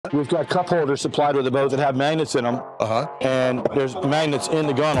We've got cup holders supplied with the boat that have magnets in them. And there's magnets in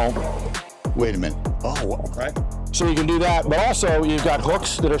the gunnel. Wait a minute. Oh, right. So you can do that, but also you've got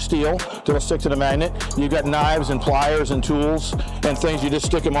hooks that are steel that'll stick to the magnet. You've got knives and pliers and tools and things. You just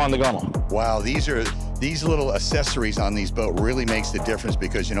stick them on the gunnel. Wow, these little accessories on these boats really makes the difference,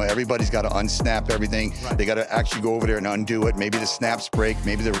 because, you know, everybody's got to unsnap everything. Right. They got to actually go over there and undo it. Maybe the snaps break.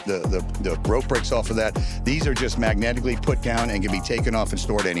 Maybe the rope breaks off of that. These are just magnetically put down and can be taken off and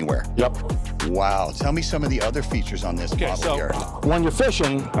stored anywhere. Yep. Wow. Tell me some of the other features on this model here. When you're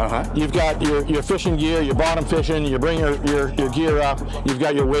fishing, you've got your fishing gear, your bottom fishing, you bring your gear up, you've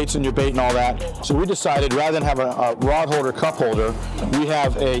got your weights and your bait and all that. So we decided, rather than have a rod holder, cup holder, we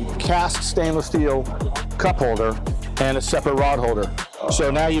have a cast stainless steel cup holder and a separate rod holder. So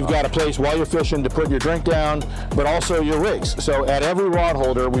now you've got a place while you're fishing to put your drink down, but also your rigs. So at every rod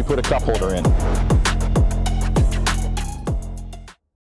holder, we put a cup holder in.